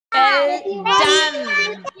Well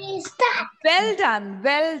done. Well done.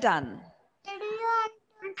 Well done.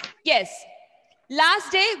 Yes.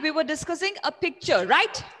 Last day we were discussing a picture,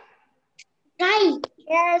 right? Right.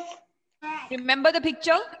 Yes. Remember the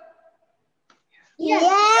picture?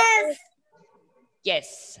 Yes.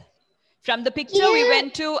 Yes. From the picture we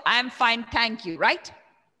went to I am fine, thank you, right?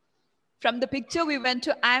 From the picture we went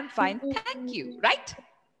to I am fine, thank you, right?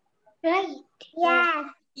 Right. Yes.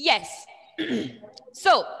 Yes.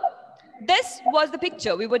 So, this was the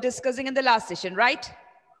picture we were discussing in the last session, right?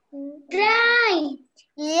 Right.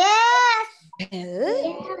 Yes.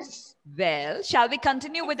 Well, Yes. well, shall we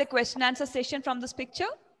continue with the question answer session from this picture?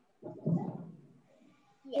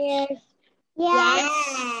 Yes. Yes.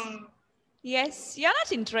 Yes, you're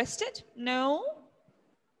not interested? No?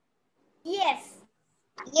 Yes.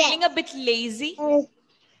 Feeling a bit lazy? No.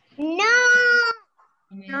 No.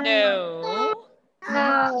 No.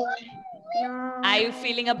 No. Are you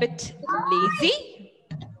feeling a bit lazy?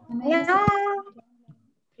 No.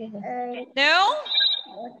 No?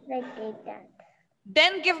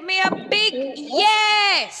 Then give me a big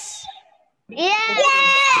yes. Yes.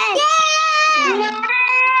 Yes.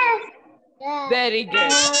 Very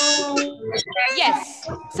good. Yes.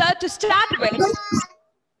 So to start with,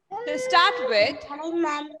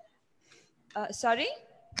 sorry?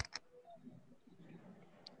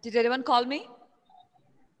 Did anyone call me?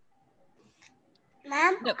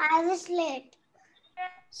 Ma'am, No. I was late.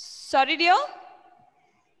 Sorry, dear?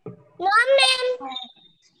 No, ma'am.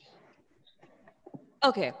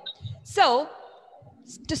 Okay. So,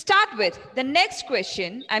 to start with, the next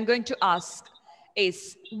question I'm going to ask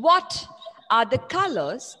is, what are the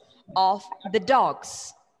colors of the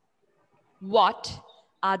dogs? What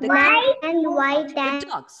are the White and white colors of and the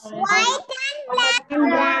dogs? white and black and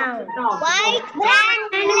brown. White and black.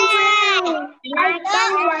 Black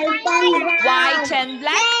and white and brown. White and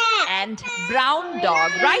black and brown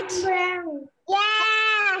dog, right? Brown.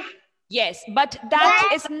 Yeah. Yes, but that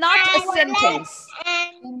is not a sentence.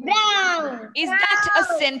 And brown. Is that a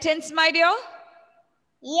sentence, my dear?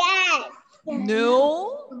 Yes.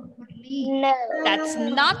 No, No. that's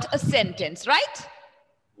not a sentence, right?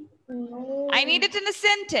 I need it in a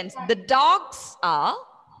sentence. The dogs are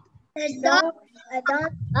The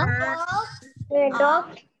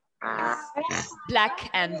dog are black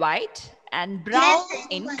and white and brown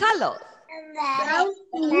in color.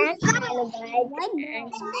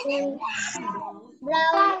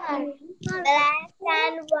 brown and brown. Black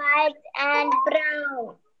and white and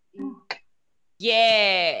brown.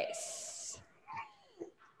 Yes.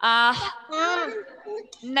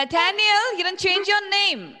 Nathaniel, you don't change your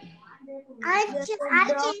name. I changed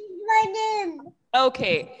my name.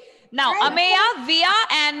 Okay. Now, Ameya, Via,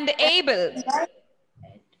 and Abel.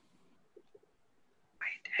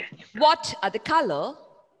 What are the color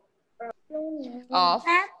of?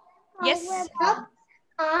 Yes.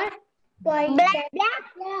 Are white, black,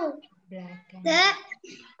 brown.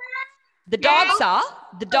 The dogs are.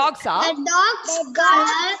 The dogs are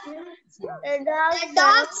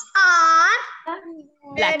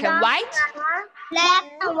Black and white. Black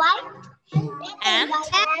and white. And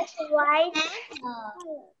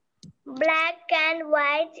Black and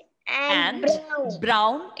white and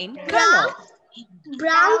brown in color.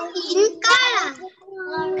 brown in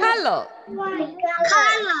color.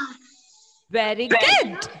 Very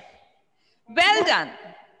good. Well done.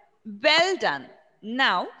 Well done.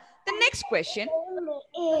 Now, the next question.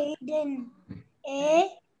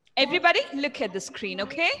 Everybody, look at the screen,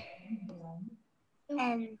 okay?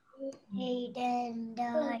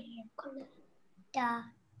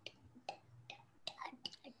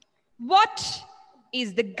 What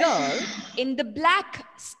is the girl in the black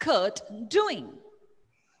skirt doing?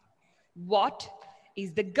 What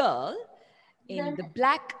is the girl in the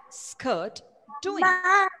black skirt doing?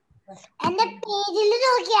 And the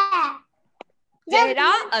page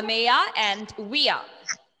Zahra, Ameya, and Via.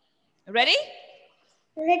 Ready?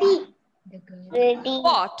 Ready.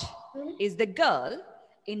 What is the girl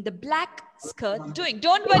in the black skirt doing?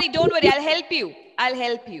 Don't worry, don't worry. I'll help you. I'll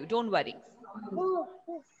help you. Don't worry.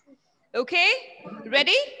 Okay?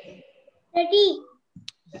 Ready? Ready.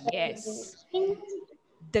 Yes.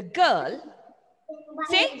 The girl.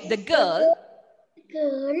 Say the girl.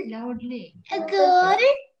 Loudly. A girl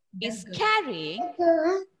Is carrying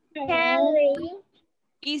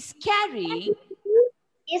is carrying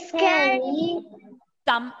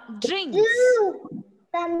some drinks.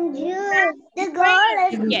 some juice. The girl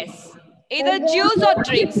is Yes. Either juice or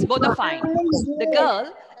drinks, both are fine. The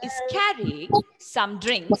girl is carrying some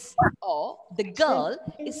drinks, or the girl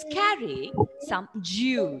is carrying some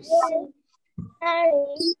juice.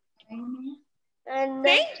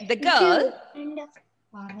 Say the girl.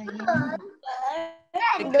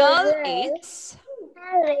 The girl is.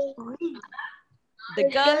 The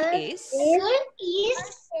girl is. Coffee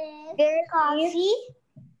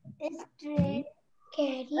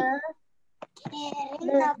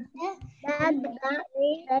is carrying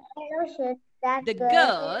up The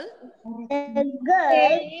girl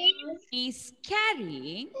is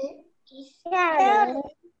carrying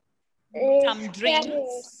some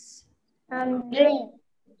drinks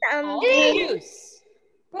or juice.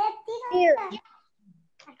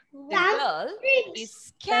 The girl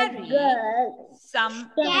is carrying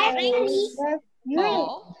some drinks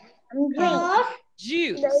or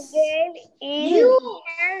juice.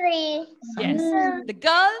 Yes, the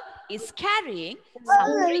girl is carrying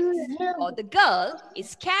some drinks or the girl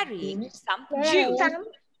is carrying some juice.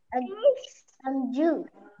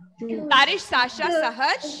 Tarish, Sasha,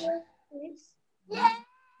 Sahaj,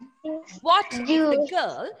 what is the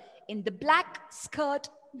girl in the black skirt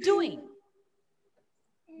doing?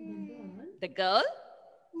 The girl?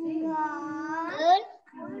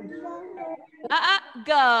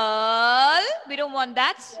 Girl. We don't want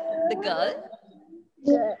that. The girl.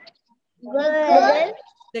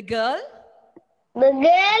 The girl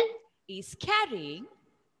is carrying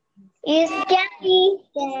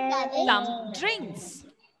some drinks.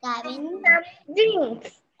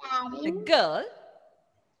 The girl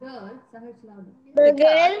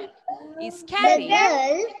is carrying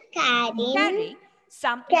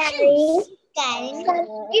some juice.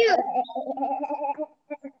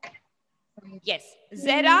 Yes.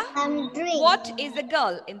 Zara, what is the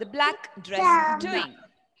girl in the black dress doing?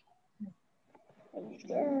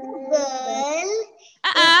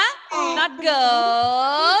 Not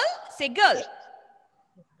girl. Say girl.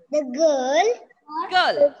 The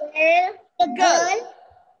Girl. girl.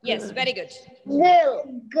 Yes, very good. Girl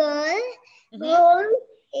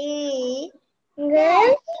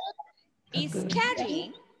Is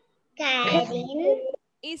carrying.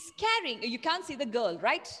 Is carrying. You can't see the girl,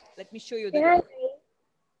 right? Let me show you the girl.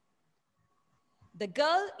 The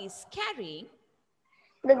girl is carrying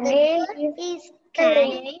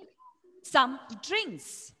some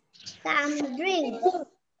drinks.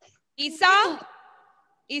 Isa?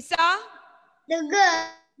 The girl.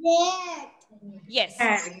 Yes.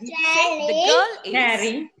 Say the girl is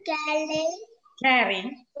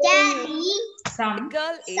carrying some. The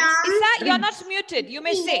girl is. Isa, you're not muted. You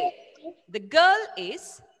may say the girl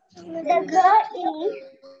is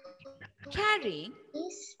carrying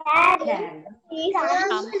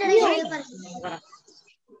some drinks.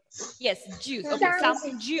 Yes, juice. Okay,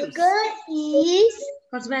 some juice. Is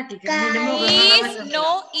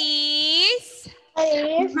no is.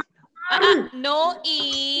 No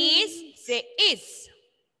is. Say is.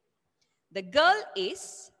 The girl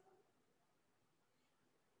is.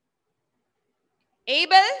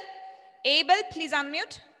 Abel, please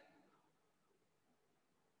unmute.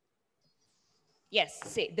 Yes,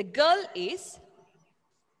 say the girl is.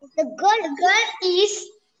 The girl is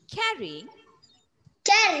Carrying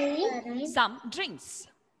some drinks.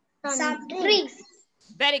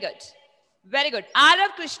 Very good. Very good.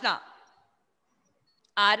 Arav Krishna.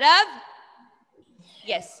 Arav.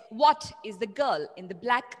 Yes. What is the girl in the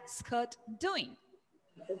black skirt doing?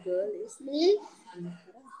 The girl is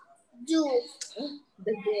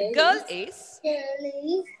The girl is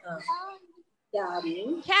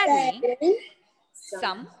carrying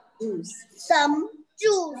some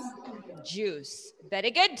juice.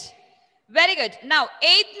 Very good. Very good. Now,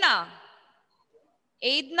 Edna.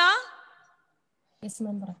 Yes,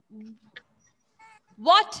 ma'am.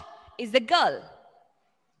 What is the girl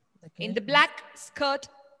in the black skirt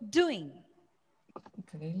doing?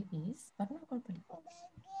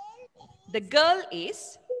 The girl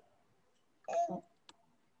is.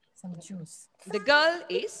 Some juice. The girl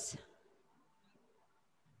is.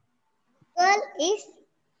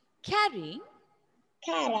 Carrying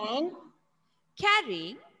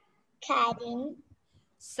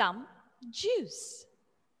some juice.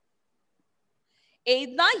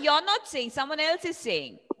 Edna, you're not saying, someone else is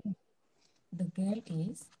saying. The girl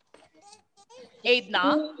is.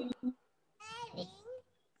 Edna.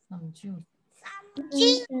 Some juice.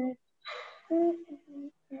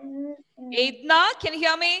 Edna, can you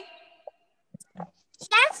hear me?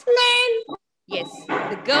 Yes, ma'am. Yes,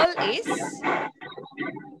 the girl is.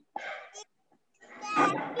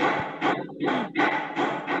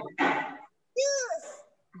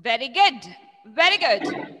 Very good. Very good.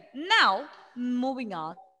 Now, moving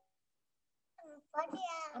on.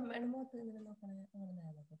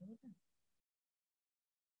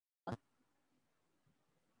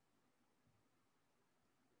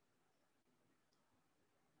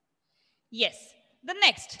 Yes. The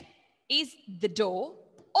next, is the door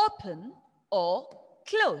open or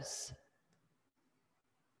close?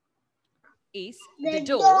 Is the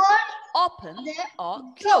door open or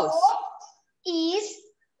close? Is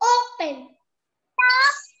open. Door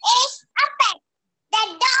is open. The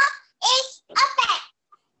door is open.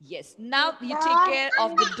 Yes. Now you take care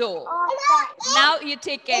of the door. Now you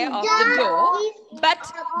take care of the door,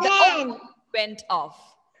 but the open went off.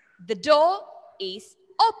 The door is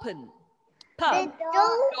open. The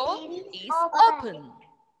door is open.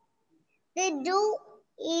 The door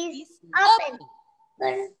is Open.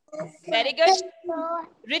 open. Very good.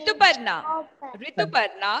 Rituparna.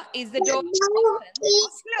 Rituparna, is the door open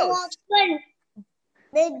or closed?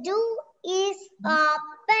 The door is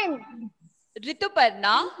open.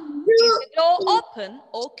 Rituparna, is the door open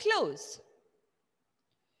or closed?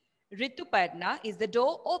 Rituparna, is the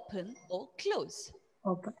door open or closed?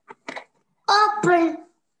 Open. Open.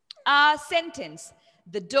 Sentence.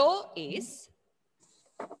 The door is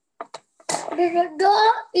The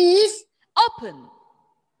door is open.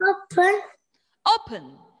 open.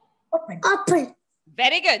 Open. Open. Open.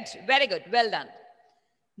 Very good. Very good. Well done.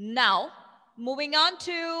 Now, moving on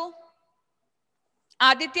to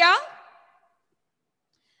Aditya.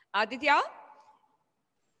 Aditya,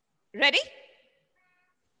 ready?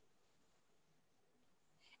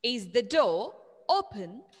 Is the door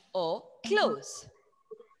open or closed?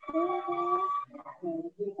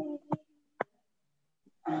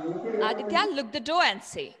 Aditya, look the door and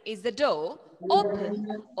say, is the door open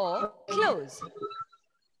or closed?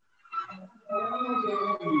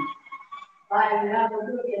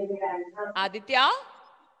 Aditya?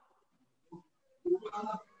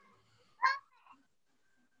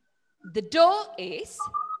 The door is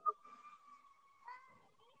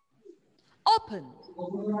open.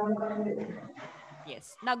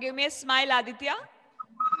 Yes. Now give me a smile, Aditya.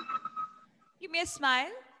 Give me a smile.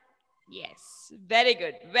 Yes. Very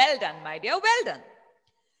good. Well done, my dear. Well done.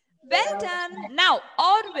 Well done. Now,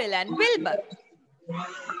 Orville and Wilbur.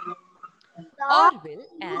 Orville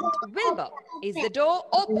and Wilbur. Is the door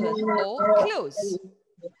open or closed?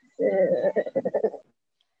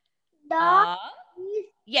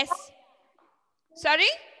 Yes. Sorry?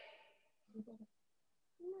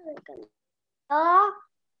 Door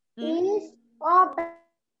is open.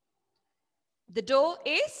 The door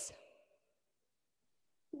is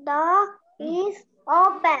Door is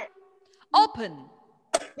open. open.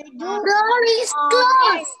 The door is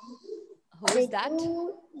closed. Who is that?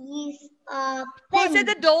 Door is open. Who said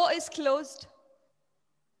the door is closed?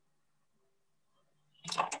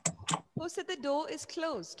 Who said the door is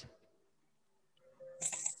closed?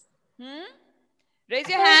 Raise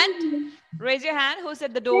your hand. Raise your hand. Who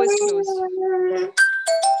said the door is closed?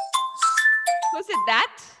 Who said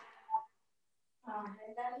that?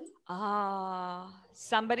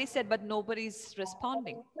 Somebody said, but nobody's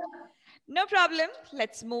responding. No problem.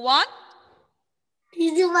 Let's move on.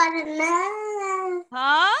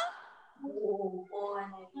 Huh?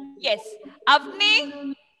 Yes.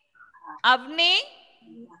 Avni? Avni?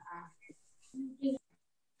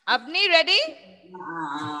 Avni, ready?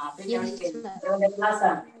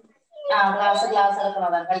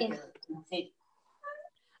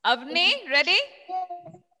 Avni, ready?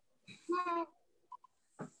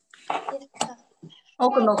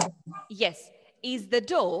 Open, open. Yes. Is the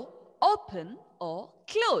door open or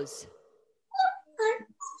closed?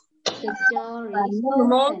 The door is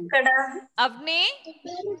open. Avni?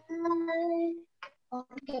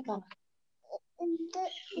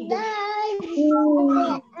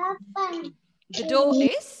 The door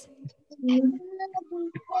is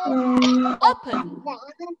open.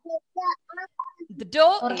 The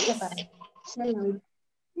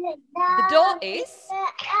door is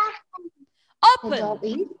open.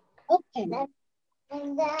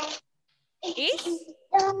 Is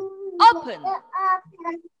open.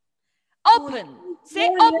 Open. Say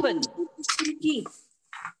open.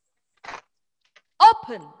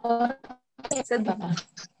 Open.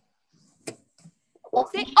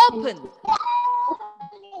 Say open.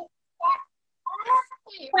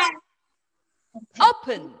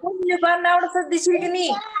 Open.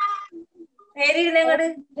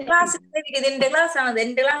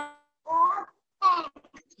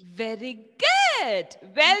 Very good.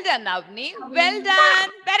 Well done, Avni. Well done.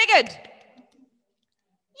 Very good.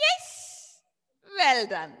 Yes. Well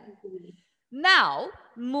done. Now,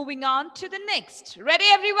 moving on to the next. Ready,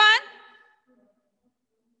 everyone?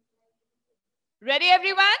 Ready,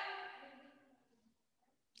 everyone?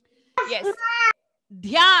 Yes.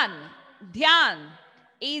 Dhyan. Dhyan.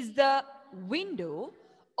 Is the window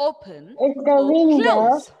open Is the or window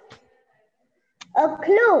closed?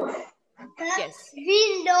 closed? Yes.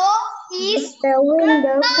 Window is the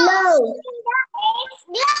window closed.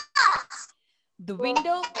 The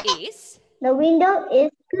window is The window is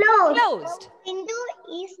closed. closed. Window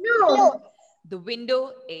is closed. The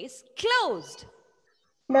window is closed.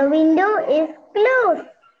 The window is closed.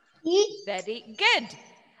 Very good.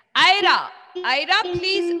 Ira,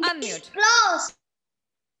 please unmute. Closed.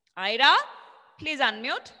 Ira, please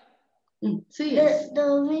unmute. See,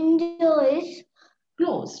 The window is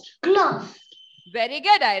closed. closed. Very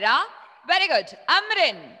good, Ira. Very good.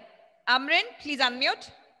 Amrin, please unmute.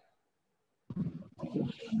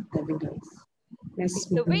 Is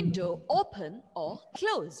the window open or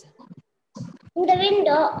closed? The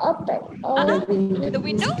window open. The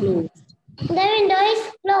window? The window is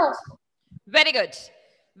closed. Very good.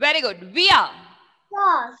 Very good. Via.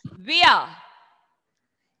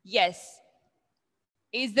 Yes.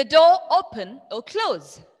 Is the door open or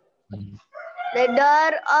closed? The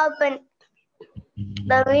door open.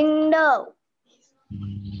 The window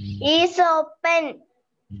is open.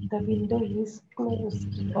 The window is closed.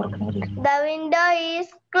 The window is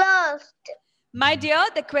closed. My dear,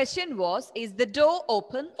 the question was, is the door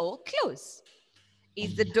open or closed?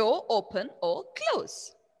 Is the door open or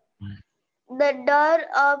closed? The door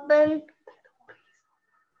open.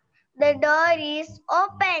 The door is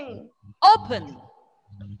open. Open.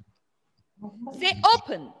 Say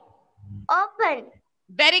open. Open.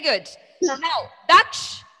 Very good. Now,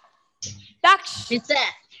 Daksh.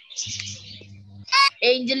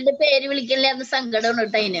 Angelന്റെ പേര് വിളിക്കല്ലേ എന്ന് സങ്കടമാണ്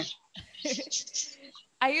കേട്ടോ അതിന്.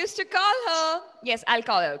 I used to call her. Yes, I'll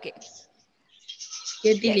call her. Okay.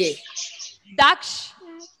 കേട്ടില്ലേ? Daksh.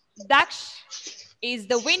 Is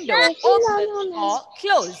the window open or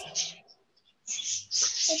closed?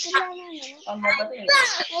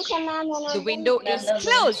 The window is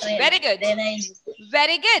closed. Very good.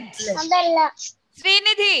 Very good.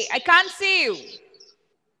 Srinidhi, I can't see you.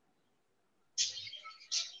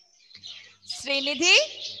 Srinidhi?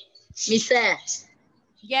 മിസ്സേ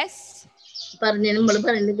Yes. നമ്മള്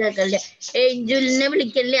പറയുന്നത് കേക്കല്ലേ, ഏഞ്ചലിനെ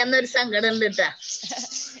വിളിക്കല്ലേ എന്നൊരു സങ്കടം ഉണ്ട് കേട്ടാ.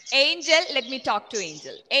 Angel, let me talk to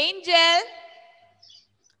Angel. Angel.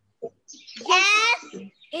 Yes.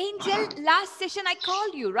 Angel, last session I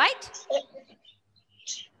called you, right?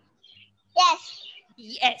 Yes.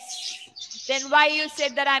 Yes. Then why you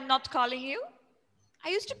said that I'm not calling you? I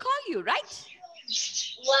used to call you, right?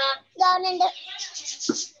 Down in the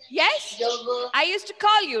Yes. I used to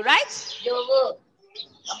call you, right?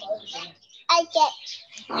 okay.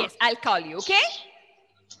 Yes, I'll call you, okay?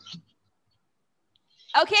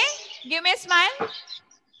 Okay? Give me a smile.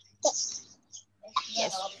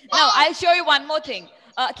 Yes. Now, I'll show you one more thing.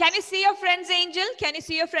 Can you see your friends, Angel? Can you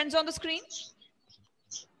see your friends on the screen?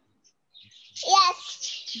 Yes.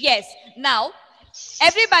 Yes. Now,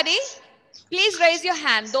 everybody, please raise your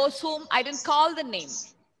hand, those whom I didn't call the name.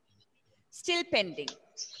 Still pending.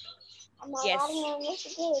 Yes.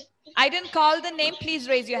 I didn't call the name, please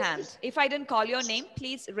raise your hand. If I didn't call your name,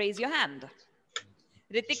 please raise your hand.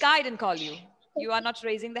 Ritika, I didn't call you. You are not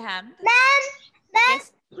raising the hand. Ma'am.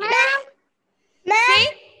 Yes.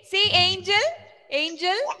 See,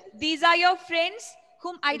 Angel, these are your friends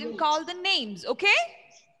whom I didn't call the names, okay?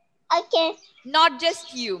 Okay. Not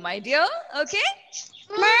just you, my dear, okay?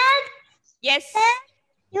 Ma'am. Yes.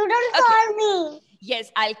 You don't Okay. call me. Yes,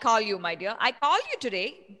 I'll call you, my dear. I called you today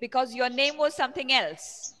because your name was something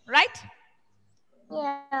else, right?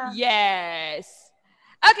 Yeah. Yes.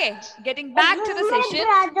 Okay, getting back to the session.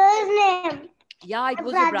 My brother's name. Yeah, it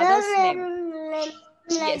was your brother's name. Like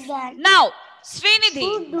Yes. that. Now, Srinidhi.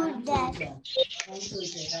 Who do that?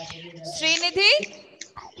 Srinidhi,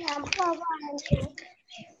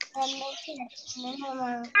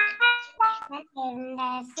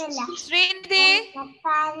 Srinidhi,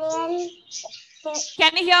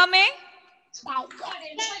 can you hear me?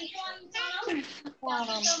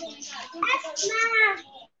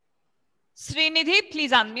 Srinidhi,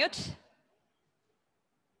 please unmute.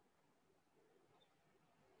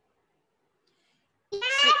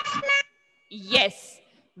 Yes,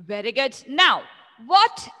 very good. Now,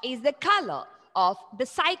 what is the color of the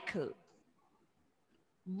cycle?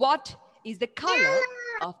 What is the color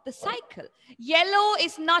of the cycle? Yellow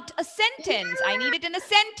is not a sentence. I need it in a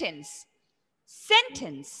sentence.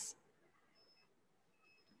 Sentence.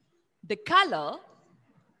 The color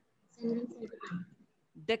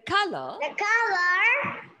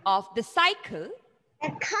of the cycle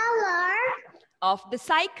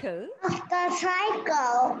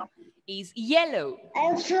is yellow.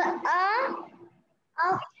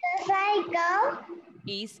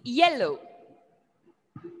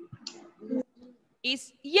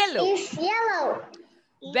 Is yellow.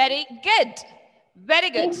 Very good. Very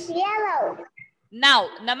good. It's yellow. Now,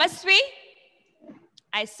 Namasri,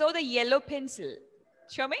 I saw the yellow pencil.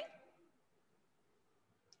 Show me.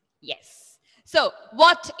 Yes. So,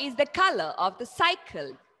 what is the color of the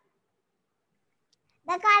cycle?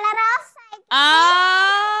 The color of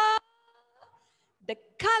cycle. The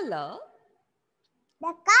color.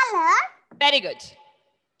 The color Very good.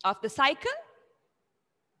 Of the cycle.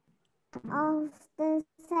 of the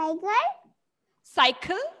cycle.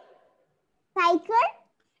 Cycle Cycle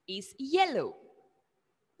is yellow.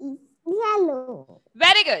 is yellow.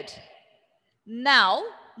 Very good. Now,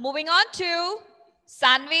 moving on to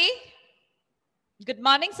Sanvi. Good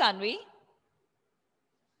morning, Sanvi.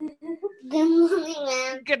 Good morning,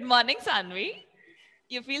 ma'am. Good morning, Sanvi.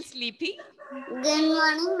 You feel sleepy? Good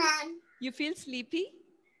morning, ma'am. You feel sleepy?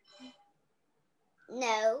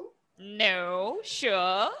 No. No,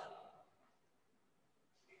 sure.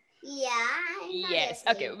 Yeah. I know Yes,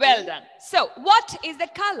 you're okay, sleepy. well done. So, what is the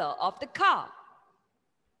color of the car?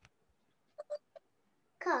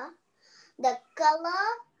 Car. The color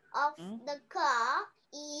of the car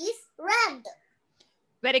is red.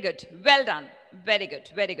 Very good, well done. Very good,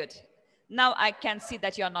 very good. Now I can see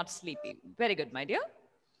that you're not sleepy. Very good, my dear.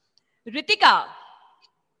 Ritika.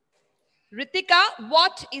 Ritika,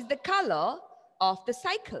 what is the color of the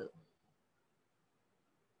cycle?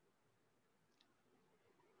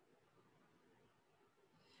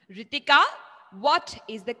 Ritika, what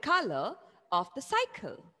is the color of the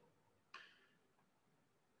cycle?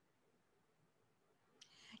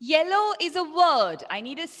 Yellow is a word. I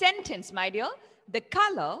need a sentence, my dear. The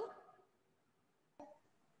color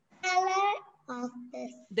Of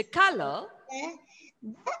the color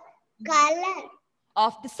the color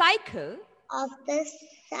of the cycle of the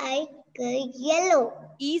cycle yellow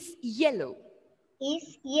is yellow.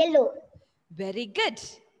 is yellow. Very good.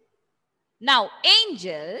 Now,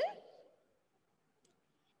 Angel.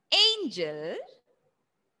 Angel.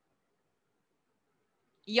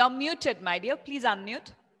 You're muted, my dear. Please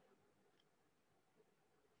unmute.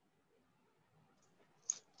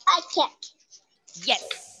 Okay.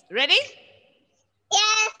 Yes. Ready?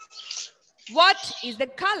 Yes. What is the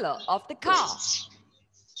color of the car?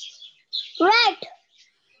 Red.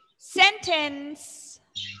 Sentence.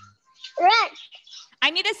 Red. I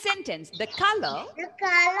need a sentence. The color The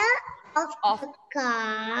color of the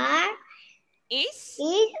car is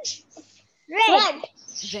is red.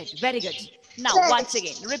 red. Very good. Now, Red. once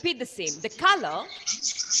again, repeat the same. The color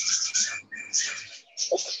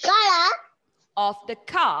Color of the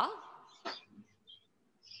car.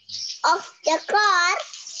 of the car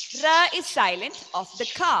Ra is silent. Of the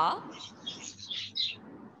car.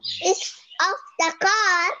 is of the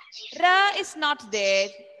car Ra is not there.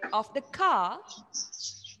 Of the car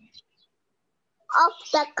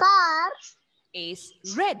is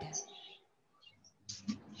red.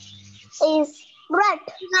 is red.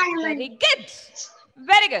 Very good.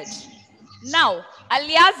 Very good. Now,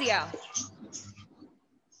 Aliazia.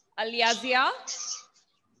 Aliazia.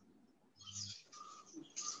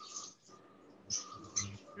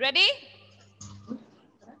 Ready?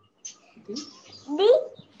 The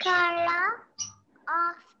color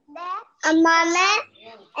of the അമ്മാമ്മ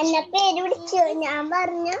എന്നെ പേര് വിളിച്ചു ഞാൻ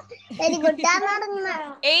പറഞ്ഞു very good ആണെന്ന്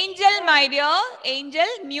Angel, my dear. Angel,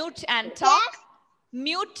 mute and talk.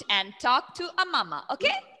 Mute and talk to a mama.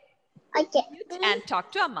 Okay? Okay Mute and talk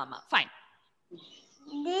to a mama. Fine.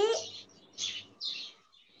 the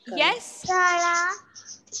Yes. color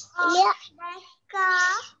of the car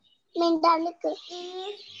മിണ്ടാണ്ടിക്ക്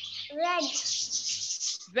is red.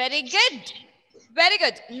 Very good. Very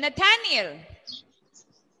good. Nathaniel.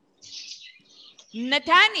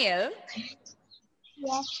 Nathaniel.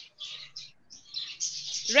 Yes.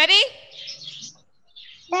 Ready?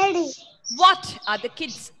 Ready. What are the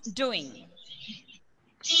kids doing?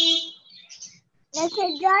 The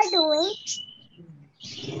kids are doing.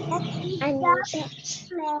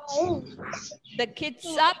 Playing. The kids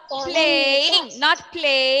are playing, not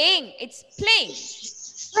playing. It's playing.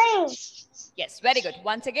 Playing. Yes, very good.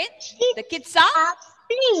 Once again, the kids are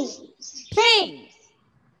Playing. playing.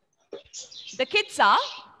 The kids are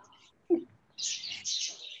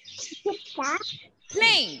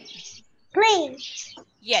playing. Playing.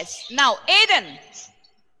 Yes. Now, Aiden.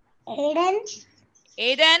 Aiden.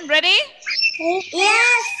 Aiden, ready?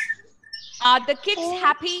 Yes. Are the kids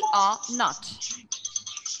happy or not?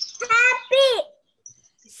 Happy.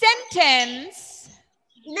 Sentence.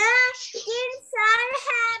 The kids are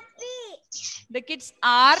happy. The kids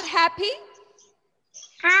are happy.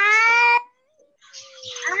 Are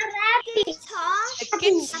happy. The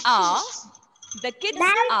kids are. The kids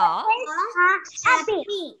are. happy.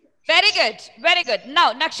 Very good. Very good.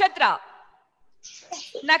 Now, Nakshatra.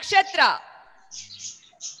 Nakshatra. Yes.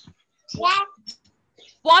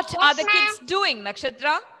 What are the kids doing,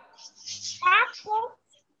 Nakshatra? Are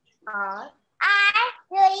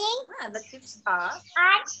doing. The kids are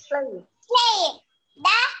Playing. The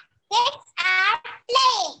kids are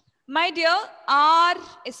playing. My dear, are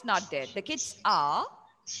is not there. The kids are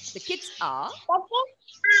The kids are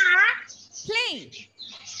playing.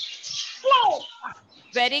 playing.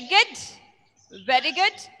 Very good. Very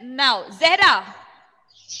good. Now, Zehra.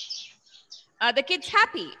 Are the kids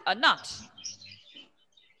happy or not?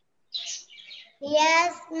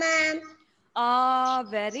 Yes, ma'am. Ah,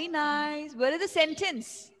 very nice. What is the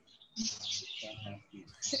sentence?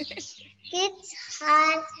 Kids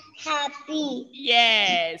are happy.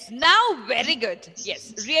 Yes. Now, very good.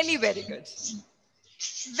 Yes, really very good.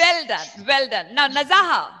 Well done. Well done. Now,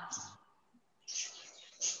 Nazaha.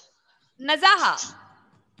 Nazaha.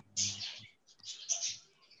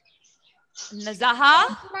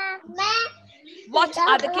 Nazaha. Ma'am. What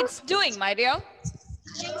are the kids doing, my dear?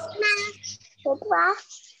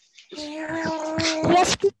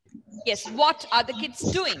 Yes, Yes, what are the kids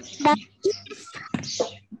doing?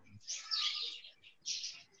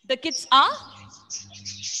 The kids are?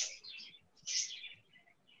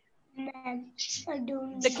 ma'am. I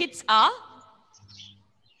don't The kids are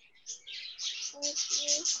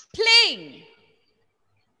playing.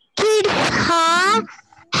 Kids are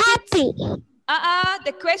happy.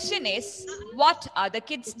 The question is, what are the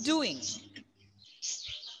kids doing?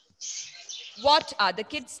 What are the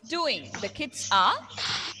kids doing? The kids are?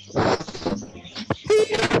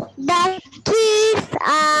 The kids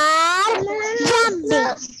are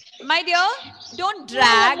jumping. My dear, don't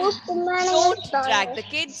drag. Don't drag. The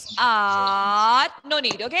kids are. No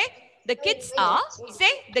need, okay? The kids are.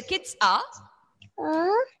 Say, the kids are.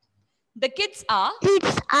 The kids are.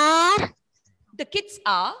 Kids are. The kids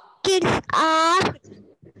are. Kids are.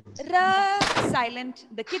 Silent.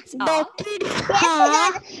 The kids The are. kids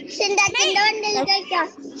are.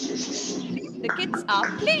 The kids are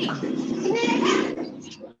playing.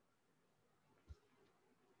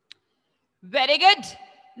 Very good.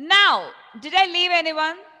 Now, did I leave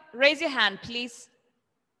anyone? Raise your hand, please.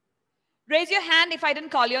 Raise your hand if I didn't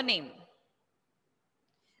call your name.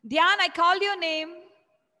 Dhyan, I called your name.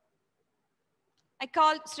 I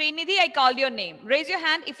called Srinidhi, I called your name. Raise your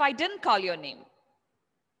hand if I didn't call your name.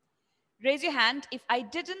 Raise your hand if I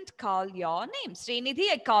didn't call your name.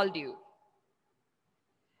 Srinidhi, I called you.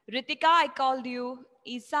 Ritika, I called you.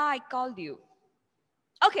 Isa, I called you.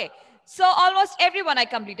 Okay, so almost everyone I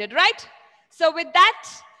completed, right? So with that,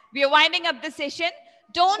 we are winding up the session.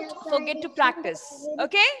 Don't forget to practice,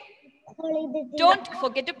 okay? Don't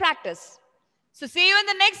forget to practice. So see you in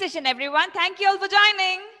the next session, everyone. Thank you all for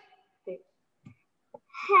joining.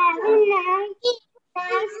 Have a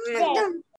nice day.